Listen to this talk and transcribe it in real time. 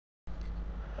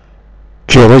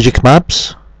Geologic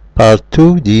Maps Part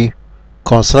 2D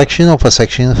Construction of a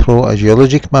section through a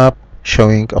geologic map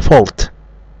showing a fault.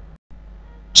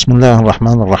 Bismillah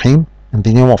ar-Rahman ar-Rahim. In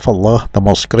the name of Allah, the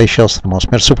most gracious, the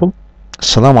most merciful.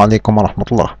 Assalamu alaikum wa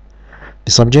rahmatullah.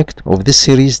 The subject of this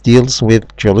series deals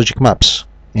with geologic maps.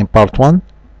 In Part 1,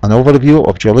 an overview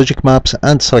of geologic maps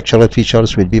and structural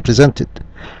features will be presented.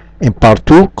 In Part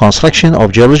 2, construction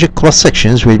of geologic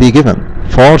cross-sections will be given.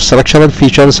 4 structural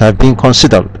features have been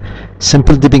considered: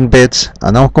 simple dipping beds,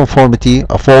 a nonconformity,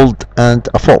 a fold, and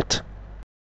a fault.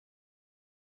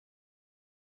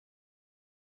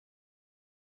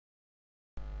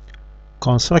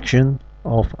 Construction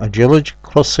of a geologic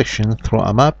cross-section through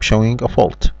a map showing a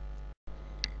fault.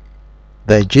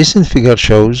 The adjacent figure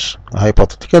shows a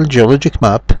hypothetical geologic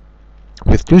map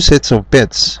with 2 sets of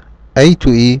beds, A to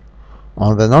E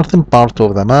on the northern part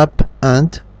of the map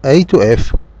and A to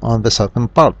F on the southern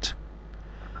part.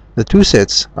 The 2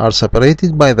 sets are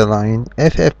separated by the line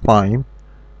FF'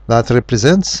 that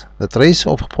represents the trace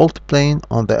of a fault plane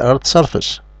on the Earth's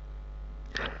surface.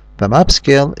 The map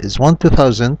scale is 1 to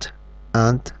 1000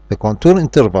 and the contour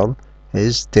interval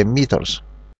is 10 meters.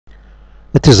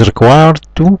 It is required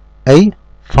to A.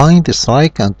 Find the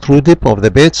strike and true dip of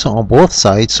the beds on both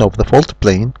sides of the fault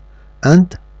plane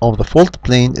and of the fault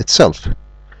plane itself,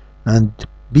 and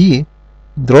B.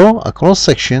 Draw a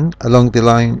cross-section along the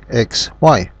line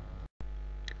XY.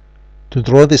 To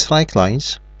draw the strike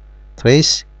lines,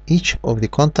 trace each of the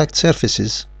contact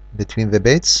surfaces between the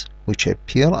beds which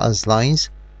appear as lines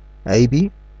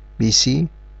AB, BC,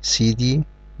 CD,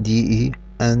 DE,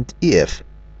 and EF,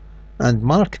 and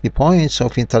mark the points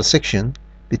of intersection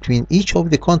between each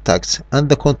of the contacts and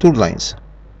the contour lines,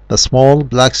 the small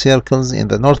black circles in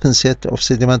the northern set of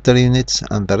sedimentary units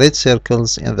and the red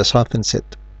circles in the southern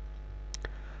set.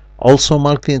 Also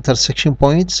mark the intersection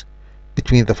points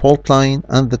between the fault line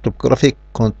and the topographic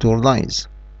contour lines,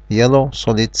 yellow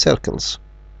solid circles.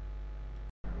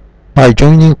 By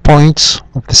joining points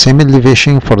of the same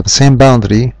elevation for the same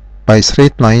boundary by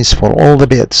straight lines for all the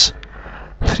beds,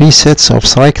 3 sets of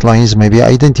strike lines may be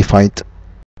identified.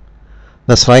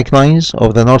 The strike lines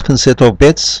of the northern set of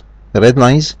beds, the red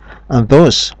lines, and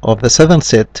those of the southern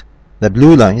set, the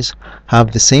blue lines,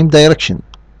 have the same direction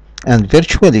and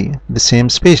virtually the same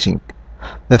spacing.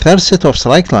 The third set of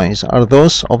strike lines are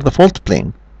those of the fault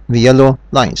plane, the yellow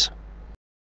lines.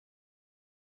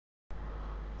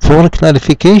 For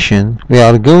clarification, we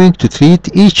are going to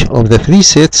treat each of the 3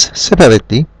 sets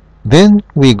separately, then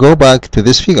we go back to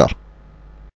this figure.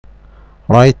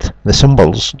 Write the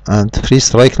symbols and 3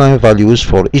 strike line values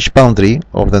for each boundary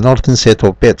of the northern set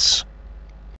of beds.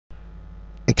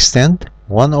 Extend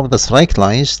one of the strike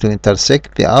lines to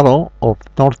intersect the arrow of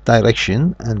north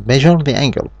direction and measure the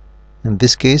angle. In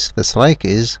this case, the strike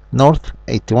is north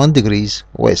 81 degrees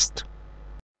west.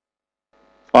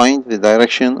 Find the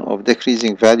direction of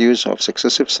decreasing values of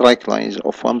successive strike lines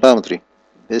of one boundary.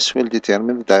 This will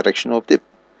determine the direction of dip.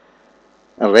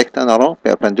 Erect an arrow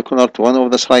perpendicular to one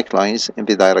of the strike lines in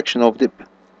the direction of dip.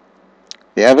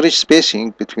 The average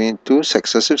spacing between 2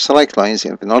 successive strike lines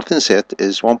in the northern set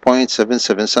is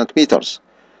 1.77 centimeters.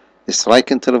 The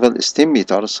strike interval is 10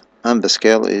 meters and the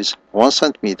scale is 1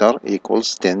 centimeter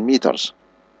equals 10 meters.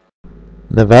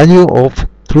 The value of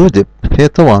true dip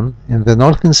θ1 in the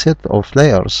northern set of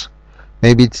layers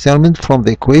may be determined from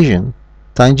the equation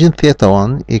tangent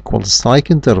θ1 equals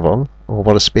strike interval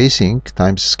over spacing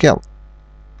times scale.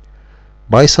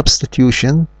 By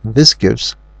substitution, this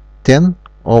gives 10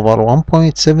 over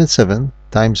 1.77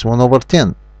 times 1 over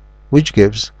 10, which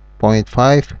gives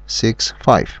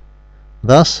 0.565.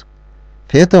 Thus,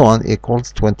 θ1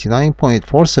 equals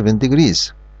 29.47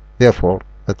 degrees. Therefore,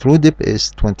 the true dip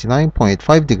is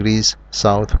 29.5 degrees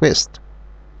southwest.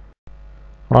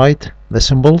 Write the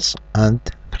symbols and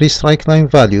 3 strike line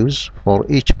values for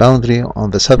each boundary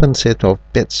on the southern set of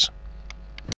beds.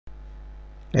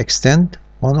 Extend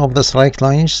one of the strike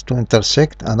lines to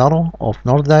intersect an arrow of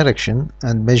north direction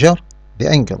and measure the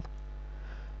angle.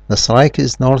 The strike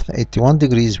is north 81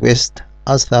 degrees west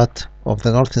as that of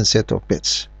the northern set of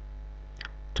beds.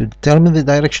 To determine the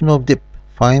direction of dip,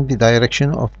 find the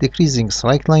direction of decreasing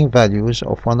strike line values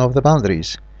of one of the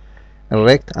boundaries.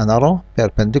 Erect an arrow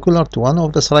perpendicular to one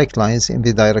of the strike lines in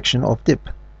the direction of dip.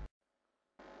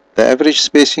 The average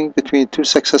spacing between 2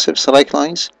 successive strike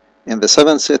lines in the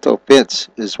southern set of beds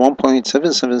is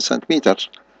 1.77 centimeters,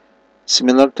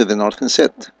 similar to the northern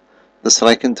set. The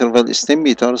strike interval is 10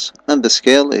 meters and the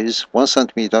scale is 1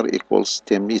 centimeter equals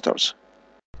 10 meters.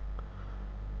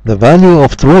 The value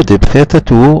of true dip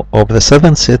θ2 of the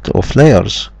southern set of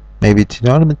layers may be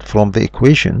determined from the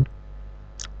equation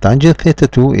tangent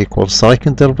θ2 equals strike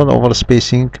interval over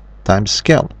spacing times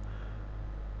scale.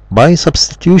 By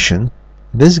substitution,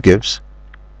 this gives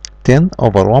 10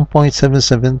 over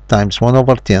 1.77 times 1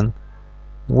 over 10,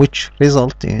 which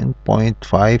result in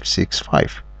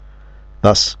 0.565.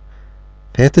 Thus,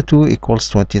 theta 2 equals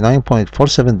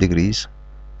 29.47 degrees.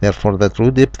 Therefore, the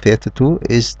true depth theta 2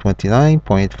 is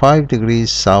 29.5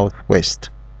 degrees southwest.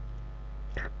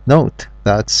 Note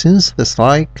that since the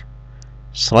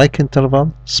strike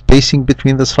interval, spacing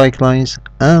between the strike lines,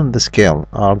 and the scale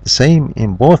are the same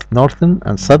in both northern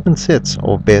and southern sets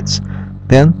of beds,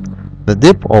 then the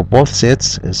depth of both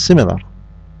sets is similar.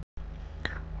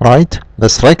 Write the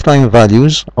strike line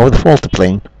values of the fault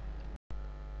plane.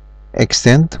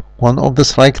 Extend one of the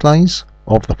strike lines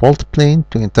of the fault plane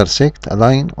to intersect a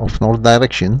line of north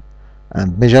direction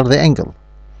and measure the angle.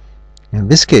 In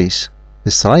this case,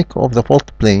 the strike of the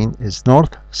fault plane is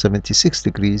north 76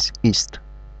 degrees east.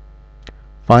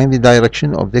 Find the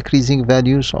direction of decreasing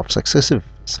values of successive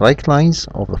strike lines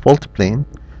of the fault plane.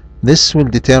 This will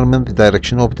determine the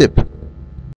direction of dip.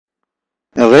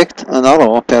 Erect an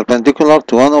arrow perpendicular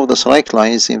to one of the strike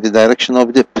lines in the direction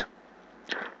of dip.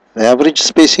 The average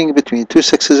spacing between two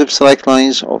successive strike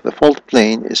lines of the fault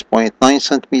plane is 0.9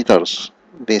 centimeters.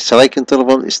 The strike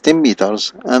interval is 10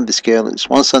 meters and the scale is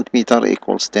 1 centimeter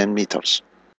equals 10 meters.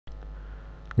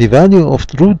 The value of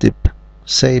true dip,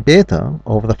 say beta,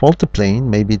 of the fault plane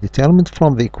may be determined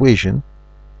from the equation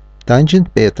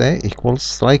tangent beta equals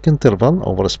strike interval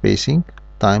over spacing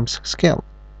times scale.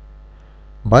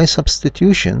 By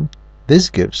substitution,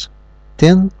 this gives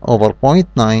 10 over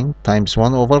 0.9 times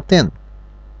 1 over 10,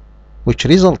 which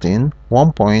result in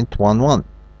 1.11.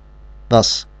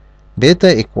 Thus,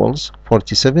 beta equals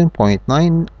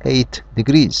 47.98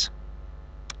 degrees.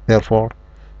 Therefore,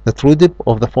 the true dip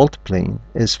of the fault plane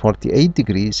is 48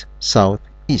 degrees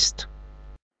southeast.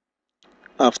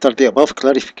 After the above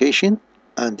clarification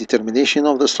and determination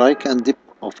of the strike and dip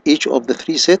of each of the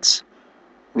three sets,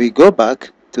 we go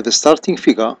back to the starting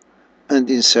figure and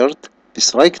insert the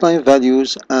strike line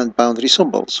values and boundary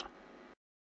symbols.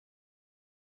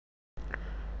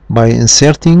 By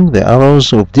inserting the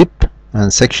arrows of dip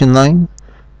and section line,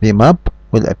 the map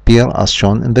will appear as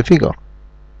shown in the figure.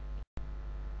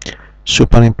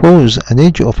 Superimpose an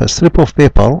edge of a strip of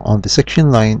paper on the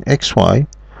section line XY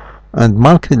and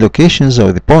mark the locations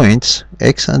of the points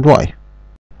X and Y.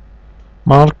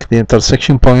 Mark the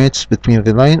intersection points between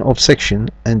the line of section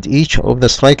and each of the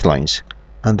strike lines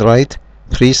and write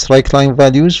 3 strike line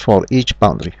values for each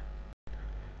boundary.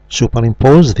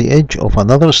 Superimpose the edge of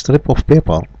another strip of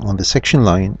paper on the section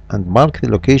line and mark the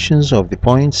locations of the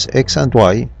points X and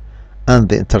Y and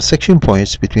the intersection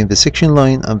points between the section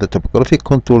line and the topographic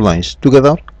contour lines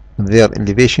together with their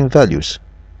elevation values.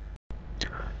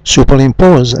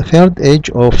 Superimpose a third edge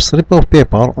of strip of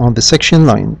paper on the section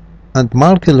line and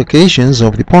mark the locations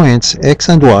of the points X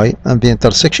and Y and the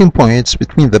intersection points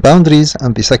between the boundaries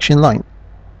and the section line.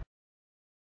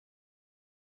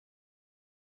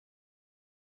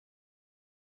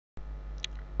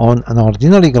 On an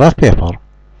ordinary graph paper,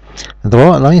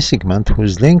 draw a line segment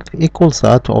whose length equals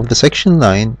that of the section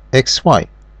line XY.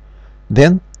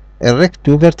 Then, erect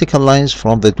 2 vertical lines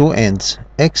from the 2 ends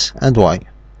X and Y.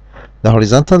 The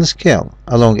horizontal scale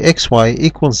along XY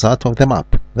equals that of the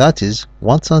map, that is,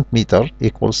 1 centimeter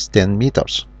equals 10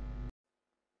 meters.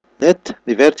 Let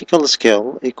the vertical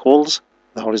scale equals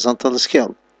the horizontal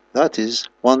scale, that is,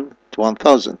 1 to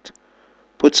 1000.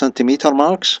 Put centimeter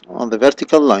marks on the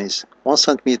vertical lines. 1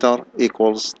 centimeter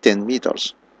equals 10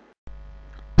 meters.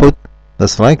 Put the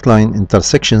strike line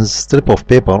intersections strip of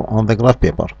paper on the graph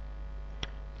paper.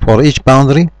 For each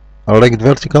boundary, erect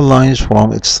vertical lines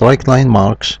from its strike line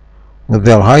marks with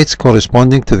their heights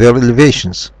corresponding to their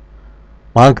elevations.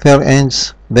 Mark their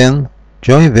ends, then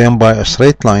join them by a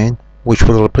straight line which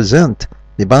will represent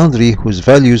the boundary whose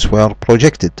values were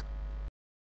projected.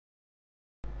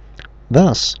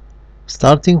 Thus,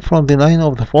 starting from the line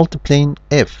of the fault plane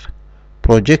F,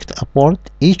 project upward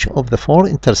each of the 4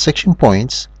 intersection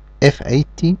points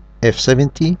F80,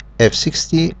 F70,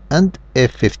 F60, and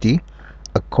F50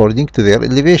 according to their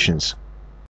elevations.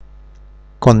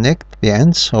 Connect the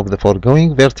ends of the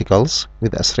foregoing verticals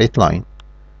with a straight line.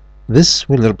 This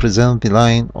will represent the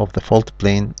line of the fault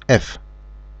plane F.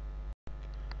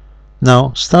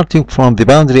 Now, starting from the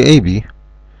boundary AB,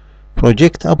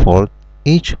 project upward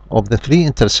each of the 3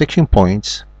 intersection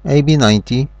points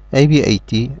AB90,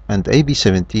 AB80, and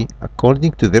AB70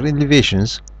 according to their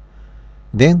elevations.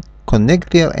 Then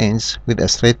connect their ends with a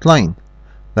straight line.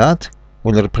 That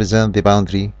will represent the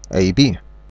boundary AB.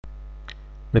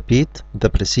 Repeat the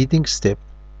preceding step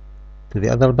to the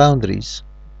other boundaries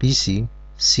BC,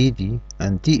 CD,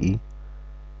 and DE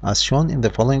as shown in the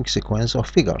following sequence of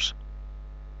figures.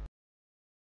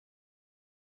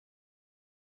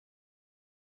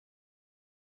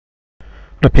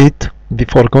 Repeat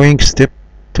before going step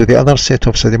to the other set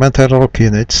of sedimentary rock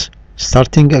units,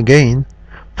 starting again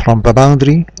from the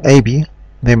boundary AB,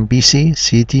 then BC,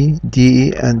 CD,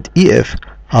 DE, and EF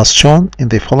as shown in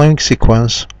the following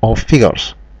sequence of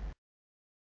figures.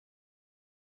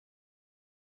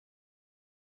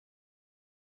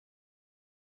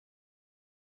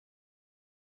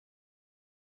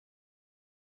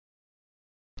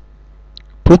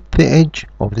 Put the edge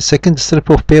of the second strip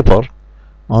of paper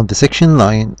on the section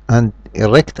line and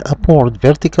erect upward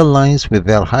vertical lines with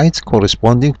their heights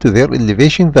corresponding to their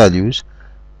elevation values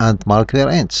and mark their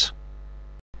ends.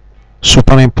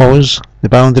 Superimpose the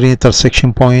boundary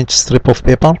intersection point strip of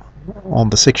paper on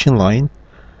the section line,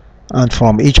 and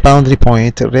from each boundary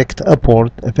point erect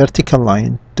upward a vertical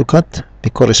line to cut the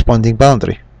corresponding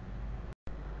boundary.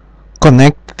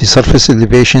 Connect the surface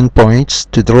elevation points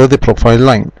to draw the profile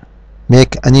line.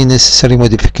 Make any necessary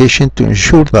modification to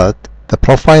ensure that the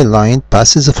profile line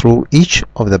passes through each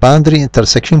of the boundary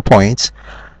intersection points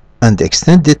and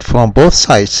extend it from both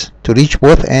sides to reach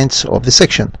both ends of the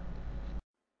section.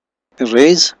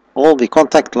 Erase all the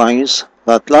contact lines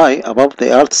that lie above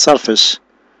the earth's surface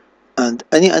and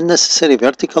any unnecessary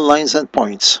vertical lines and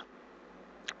points.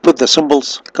 Put the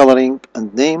symbols, coloring,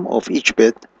 and name of each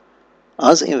bit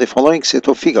as in the following set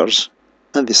of figures,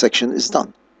 and the section is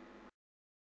done.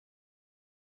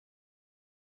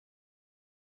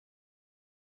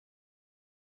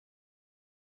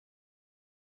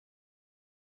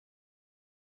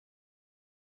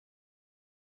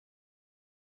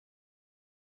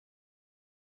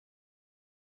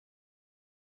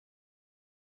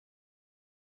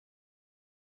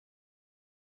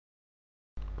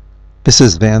 This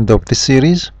is the end of this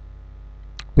series.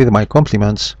 With my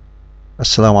compliments.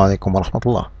 Assalamu alaikum wa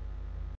rahmatullah.